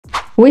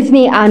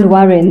Whitney and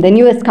Warren, the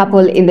newest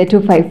couple in the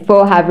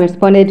 254, have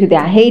responded to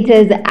their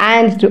haters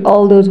and to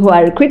all those who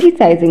are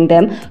criticizing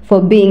them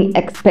for being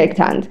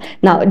expectant.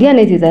 Now, dear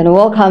netizen,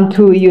 welcome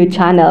to your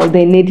channel,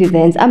 the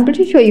Netizens. I'm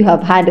pretty sure you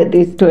have heard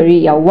this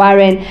story,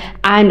 Warren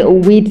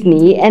and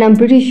Whitney, and I'm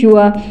pretty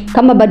sure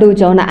kama bado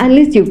hujaona, at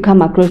least you've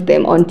come across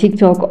them on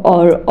TikTok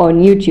or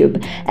on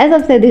YouTube. As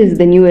I've said, this is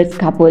the newest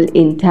couple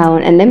in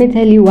town, and let me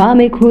tell you,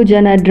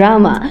 wamekuja na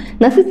drama.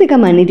 Na sisi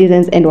kama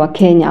netizens and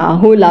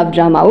Wakenya who love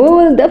drama, we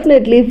will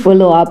definitely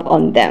follow up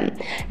on them.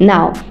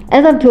 Now,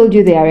 as I've told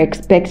you, they are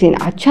expecting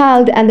a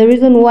child, and the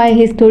reason why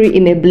his story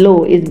may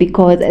blow is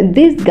because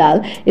this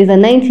girl is a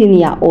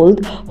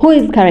 19-year-old who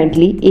is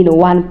currently in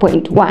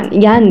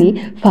 1.1,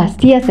 yani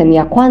first year sem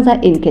ya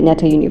kwanza in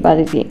Kenyatta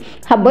University.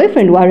 Her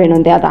boyfriend Warren,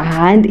 on the other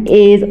hand,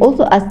 is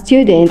also a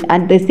student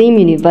at the same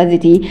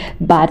university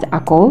but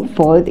ako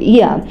fourth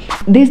year.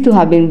 These two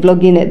have been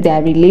vlogging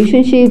their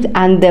relationships,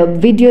 and the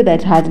video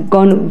that has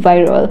gone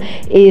viral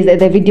is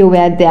the video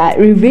where they are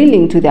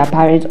revealing to their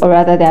parents, or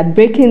rather they are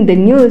breaking the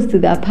news to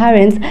their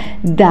parents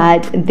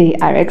that they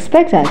are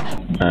expectant.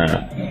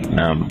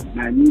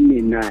 Na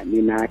mimi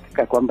nina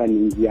hakika kwamba ni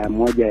njia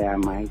moja ya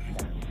maisha.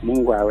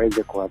 Mungu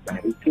aweze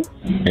kuwabariki.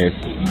 Yes.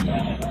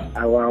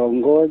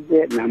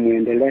 Awaongoze na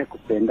muendelee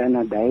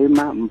kupendana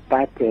daima,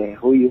 mpate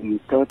huyu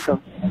mtoto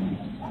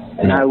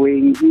na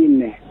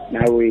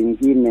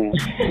wengine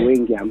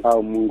wengi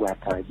ambao Mungu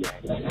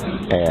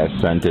atawajalia.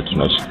 Asante,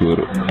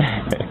 tunashukuru.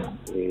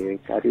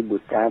 Karibu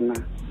sana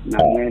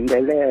na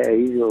muendelee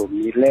hiyo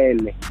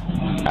milele.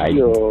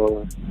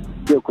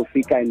 Sio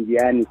kufika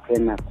njiani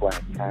tena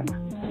kuachana.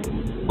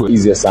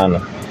 Easy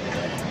sana.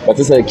 Kwa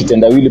sasa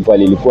kitendawili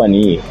pale ilikuwa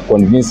ni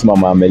convince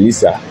mama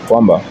Melissa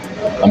kwamba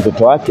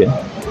mtoto wake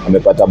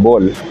amepata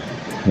ball,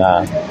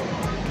 na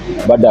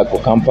baada ya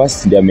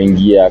campus ndio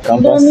ameingia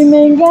campus.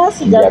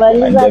 Ndio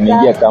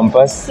ameingia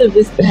campus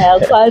semester ya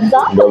kwanza.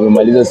 Ndio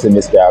amemaliza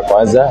semester ya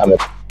kwanza.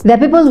 There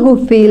are people who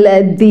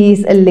feel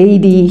this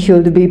lady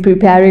should be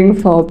preparing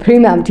for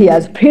premium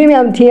tiers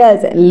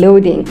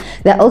loading.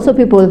 There are also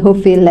people who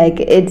feel like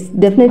it's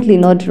definitely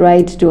not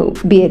right to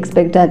be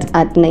expected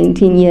at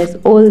 19 years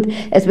old,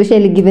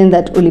 especially given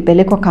that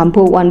ulipelekwa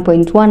kampo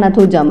 1.1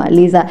 ato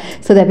jamaliza.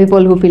 So there are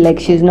people who feel like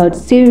she's not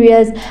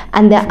serious,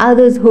 and there are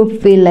others who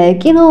feel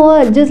like, you know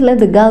what, just let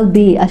the girl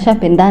be.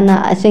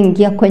 Ashapendana,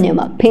 ashaingia kwenye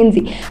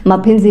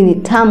mapenzi ni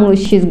tamu,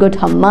 she's got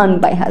her man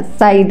by her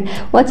side.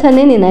 Wacha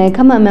nini na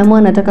kama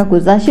ameamua nataka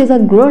kuzaa. She's a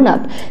grown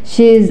up,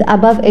 she's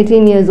above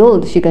 18 years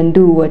old, she can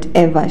do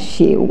whatever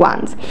she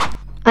wants.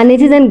 A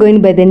netizen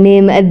going by the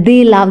name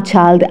The Love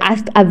Child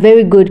asked a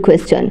very good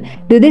question.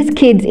 Do these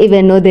kids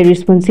even know the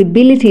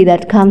responsibility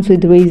that comes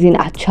with raising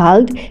a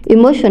child,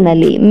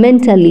 emotionally,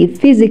 mentally,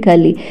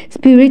 physically,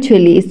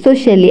 spiritually,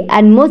 socially,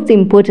 and most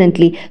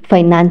importantly,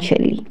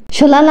 financially?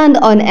 Sholaland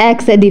on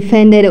X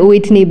defended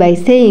Whitney by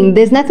saying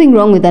there's nothing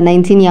wrong with a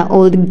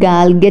 19-year-old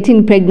girl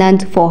getting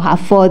pregnant for her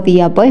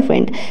fourth-year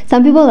boyfriend.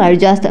 Some people are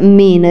just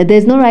mean.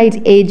 There's no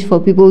right age for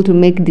people to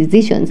make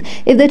decisions.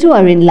 If the two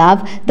are in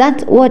love,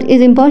 that's what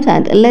is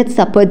important. Let's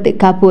support the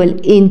couple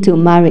into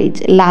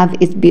marriage. Love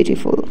is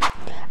beautiful.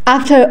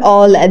 After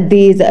all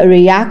these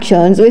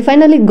reactions, we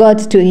finally got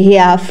to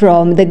hear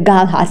from the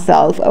girl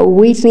herself,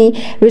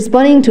 Whitney,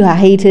 responding to her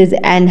haters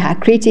and her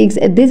critics.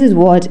 This is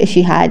what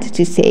she had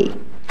to say.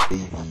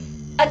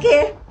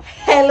 Okay,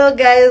 hello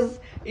guys,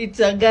 it's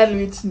a girl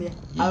Whitney.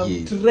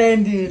 I'm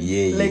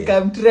trending,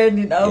 I'm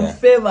trending, I'm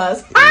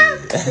famous.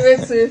 It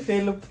makes me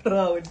feel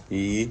proud.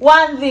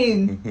 One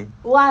thing,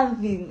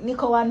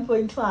 Nico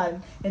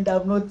 1.1, and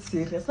I'm not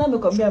serious. Now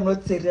I'm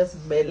not serious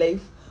with my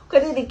life.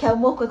 Because the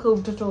camera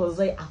was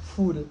like a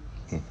fool.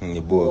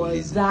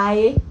 Was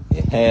I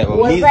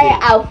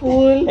a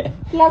fool?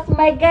 Plus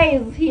my guy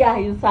is here,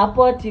 he's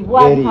supportive.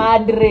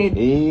 100.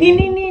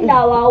 Nini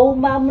na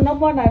wauma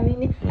mnamona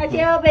nini? Ati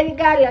yo very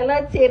girl, I'm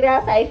not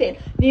serious. I said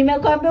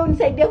nimekwambia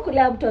unisaidie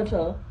kulea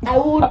mtoto.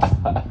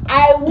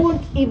 I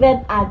won't even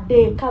a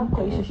day come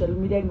kwa social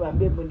media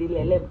niwaambie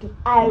mundilele mtoto.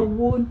 I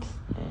won't.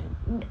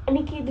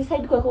 Niki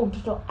decide kwa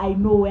mtoto, I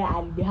know where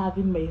I'll be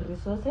having my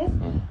resources.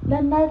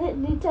 Na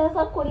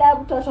nitaweza kulea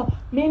mtoto.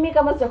 Mimi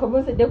kama sijakwambia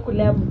unisaidie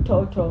kulea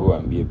mtoto,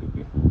 Waambie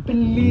bibi,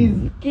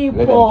 please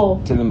keep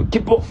off. Tell them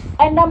keep off.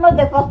 And I'm not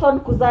the first one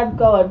kuzan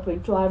kwa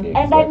 1.1.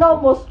 Yeah, and I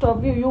know most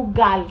of you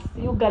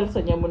girls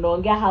wenye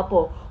mnaongea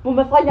hapo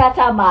mmefanya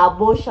hata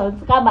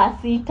abortions kama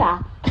 6.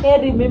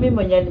 Heri mimi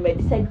mwenye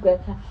nimedecide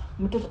kuweka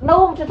mtoto. Na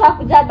huyo mtoto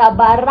akuja na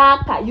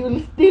baraka, you'll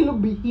still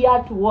be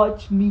here to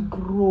watch me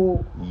grow.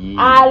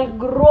 I'll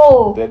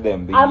grow.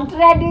 I'm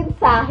trending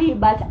sahi,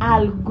 but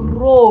I'll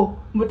grow.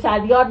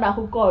 Mtaniona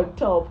huko on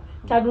top.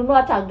 Tanunua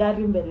hata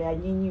gari mbele ya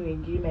nyinyi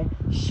wengine.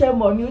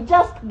 Shame on you.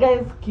 Just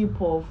guys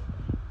keep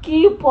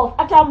off.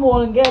 Hata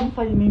muongee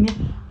mfanye nini,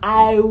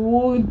 I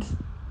won't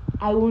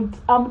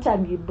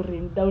amtani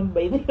bring down,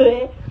 by the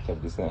way.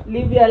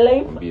 Live your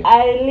life,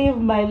 I live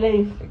my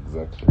life.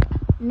 Exactly.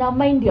 Now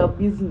mind your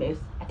business.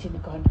 Ati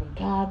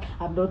God,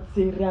 I'm not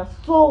serious.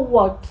 So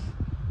what?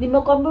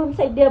 Nimekwambia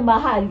unisaidie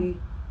mahali.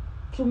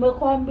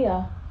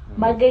 Tumekwambia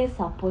my guy is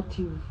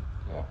supportive.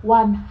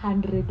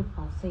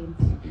 100%.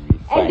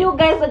 And you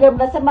guys again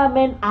mnasema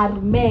men are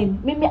men.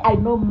 Mimi I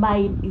know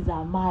mine is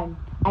a man,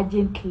 a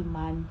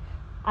gentleman.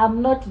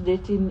 I'm not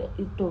dating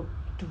ito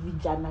to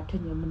vijana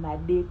tenye mna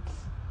date.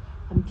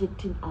 I'm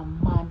dating a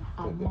man.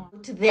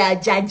 They are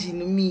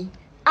judging me.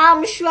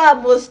 I'm sure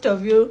most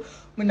of you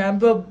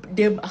mnaambia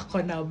dem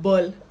akona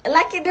ball.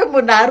 Like dem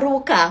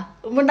munaruka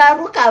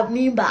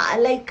mimba.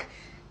 Like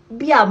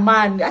be a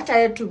man.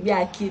 Acha to be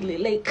akili.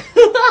 Like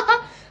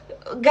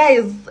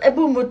guys,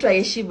 ebu mtu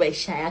aishi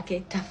maisha yake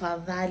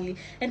tafadhali.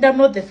 And I'm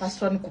not the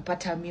first one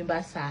kupata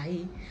mimba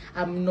sahi.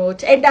 I'm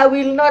not, and I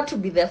will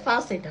not be the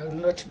first, and I will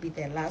not be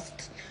the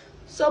last.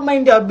 So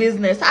mind your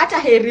business. Hata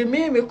heri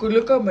mimi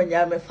kuliko mwenye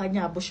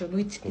amefanya abortion,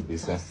 which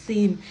is a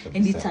sin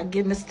and it's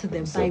against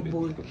the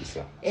Bible.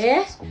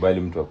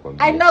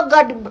 I know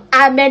God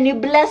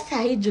amenibless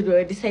sahi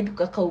juu decide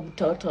kukaka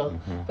mtoto.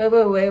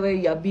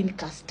 Wewe you are being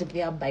cast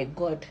there by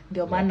God.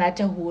 Ndio maana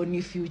hata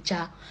huoni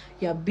future.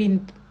 You are being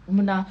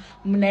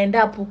mnaenda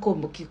hapo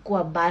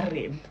mkikuwa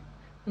barren.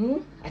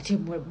 Ati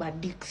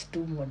mbadix tu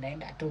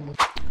mnaenda tu.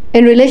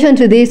 In relation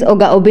to this,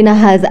 Oga Obinna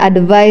has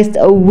advised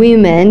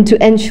women to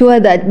ensure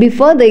that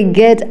before they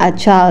get a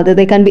child,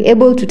 they can be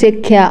able to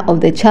take care of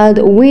the child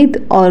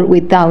with or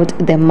without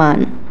the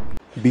man.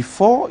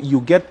 Before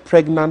you get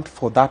pregnant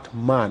for that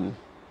man,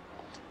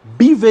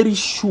 be very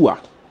sure,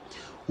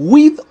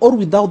 with or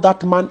without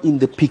that man in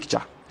the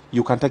picture,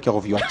 you can take care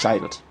of your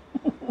child.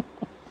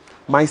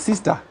 My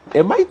sister,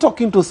 am I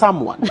talking to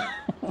someone?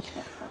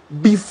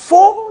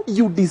 Before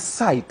you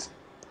decide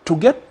to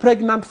get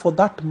pregnant for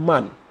that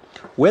man,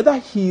 whether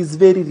he is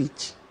very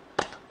rich,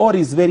 or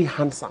is very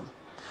handsome,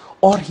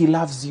 or he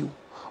loves you,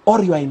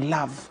 or you are in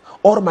love,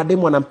 or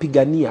mademu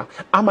anampigania,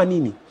 ama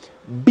nini,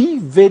 be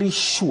very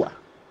sure,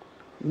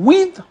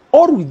 with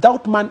or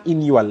without man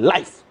in your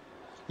life,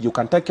 you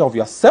can take care of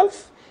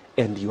yourself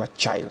and your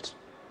child.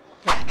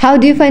 How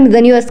do you find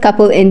the newest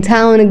couple in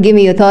town? Give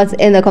me your thoughts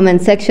in the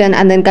comment section,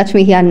 and then catch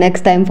me here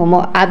next time for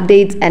more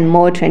updates and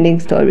more trending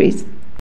stories.